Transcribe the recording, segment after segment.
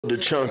the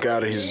chunk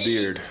out of his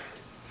beard.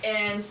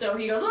 And so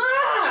he goes,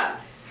 ah!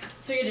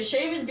 So he had to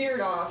shave his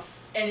beard off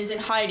and is in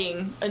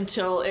hiding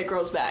until it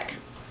grows back.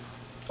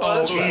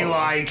 Oh,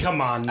 Eli,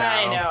 come on now.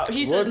 I know.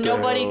 He says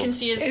nobody can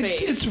see his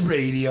face. It's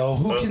radio.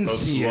 Who can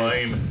see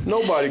it?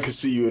 Nobody can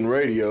see you in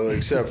radio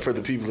except for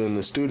the people in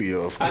the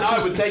studio, of course. And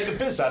I would take the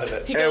piss out of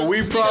it. And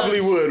we probably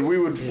would. We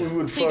would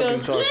fucking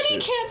talk Lenny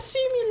shit. can't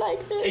see me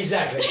like this.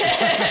 Exactly.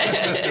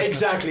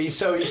 Exactly.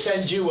 So he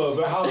sends you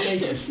over half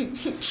naked.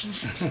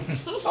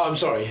 Oh, I'm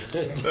sorry.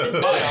 In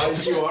my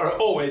eyes, you are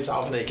always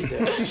half naked.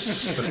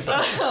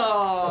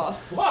 Oh.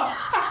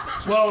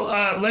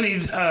 Well, Lenny,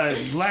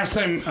 last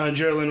time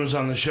Jerilyn was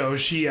on the show,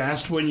 she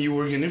asked when you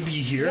were going to be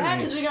here. Yeah,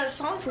 because we got a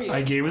song for you.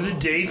 I gave her the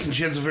date, and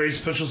she has a very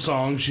special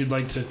song she'd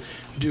like to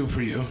do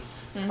for you.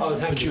 Mm-hmm. Oh,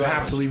 thank but you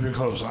have to leave your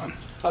clothes on.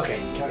 Okay,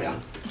 carry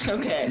on.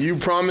 Okay. You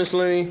promise,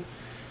 Lenny?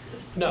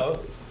 No.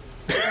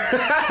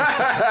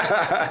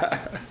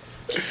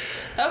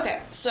 Okay,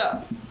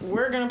 so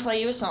we're going to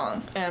play you a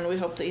song, and we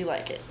hope that you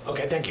like it.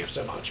 Okay, thank you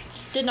so much.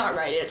 Did not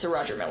write it. It's a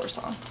Roger Miller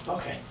song.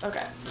 Okay.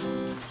 Okay.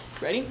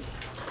 Ready?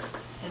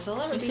 As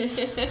I'll ever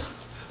be.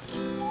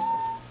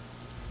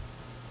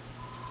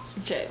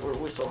 Okay, we're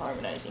whistle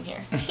harmonizing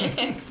here.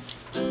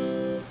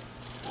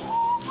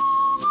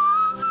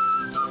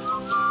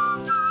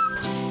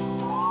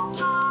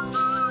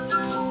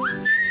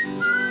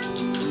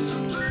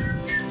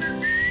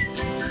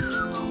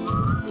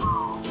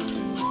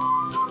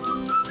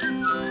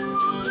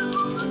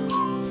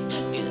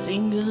 His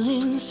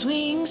England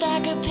swings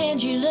like a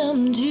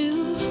pendulum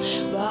do.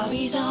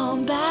 Bobby's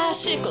on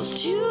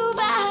bicycles 2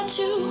 by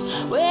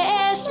 2.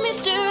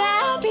 Westminster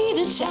Abbey,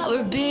 the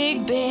Tower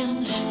Big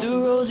Ben, the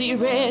rosy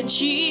red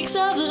cheeks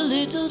of the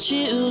little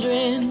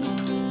children.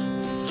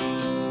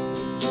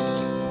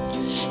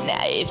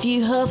 Now if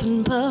you huff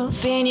and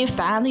puff and you're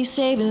finally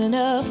saving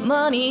enough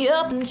money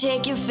up and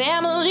take your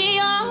family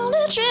on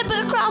a trip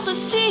across the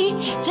sea,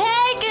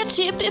 take a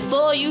tip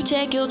before you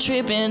take your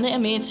trip and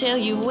let me tell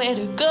you where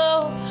to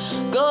go.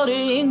 Go to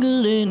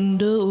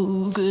England,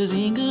 oh, 'cause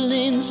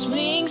England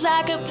swings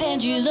like a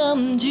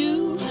pendulum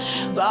do.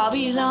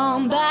 Bobby's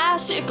on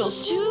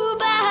bicycles 2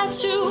 by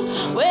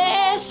 2.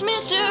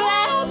 Westminster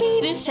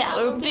Abbey, the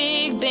Tower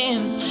Big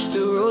Ben,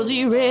 the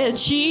rosy red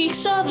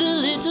cheeks of the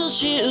little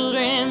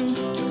children.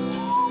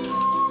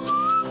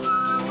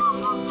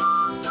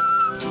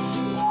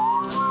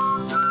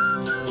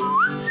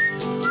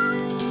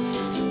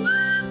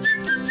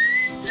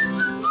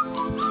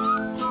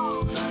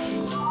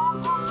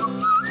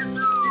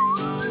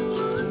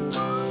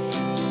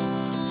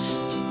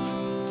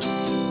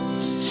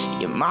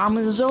 Your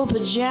mama's old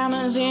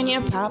pajamas and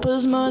your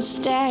papa's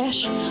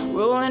mustache,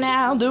 rolling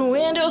out the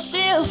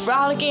windowsill,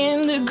 frolic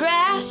in the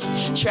grass.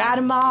 Try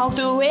to mock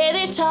the way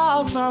they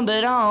talk from,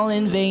 but all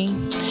in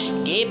vain.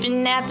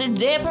 Gaping at the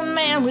dapper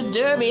man with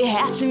derby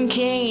hats and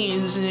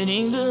canes. And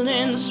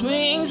England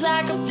swings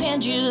like a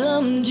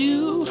pendulum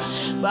do.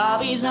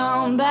 Bobby's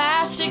on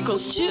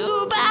bicycles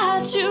 2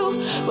 by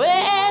 2.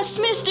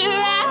 Westminster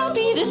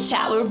Abbey, the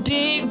Tower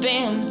Big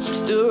Ben,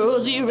 the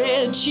rosy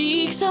red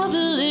cheeks of the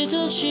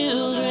little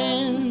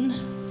children.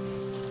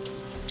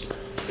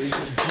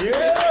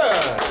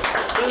 Yeah!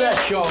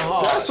 Bless your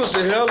heart. That's what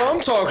the hell I'm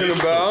talking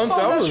about. Oh, that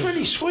that's was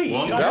really sweet.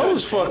 That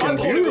was fucking I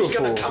thought beautiful. it was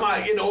going to come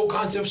out in all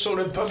kinds of sort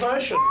of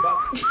perversion, but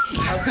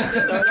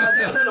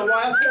I don't know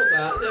why I thought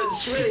that.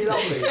 It's really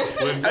lovely.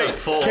 We've got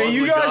four. Can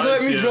you guys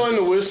let me here. join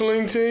the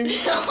whistling team?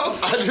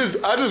 I just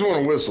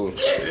want to whistle.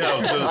 Yeah, I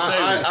was going to say.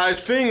 I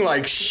sing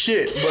like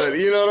shit, but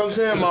you know what I'm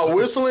saying? My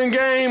whistling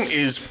game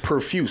is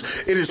profuse.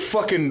 It is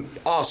fucking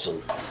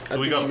awesome.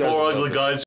 We got 4 ugly guys.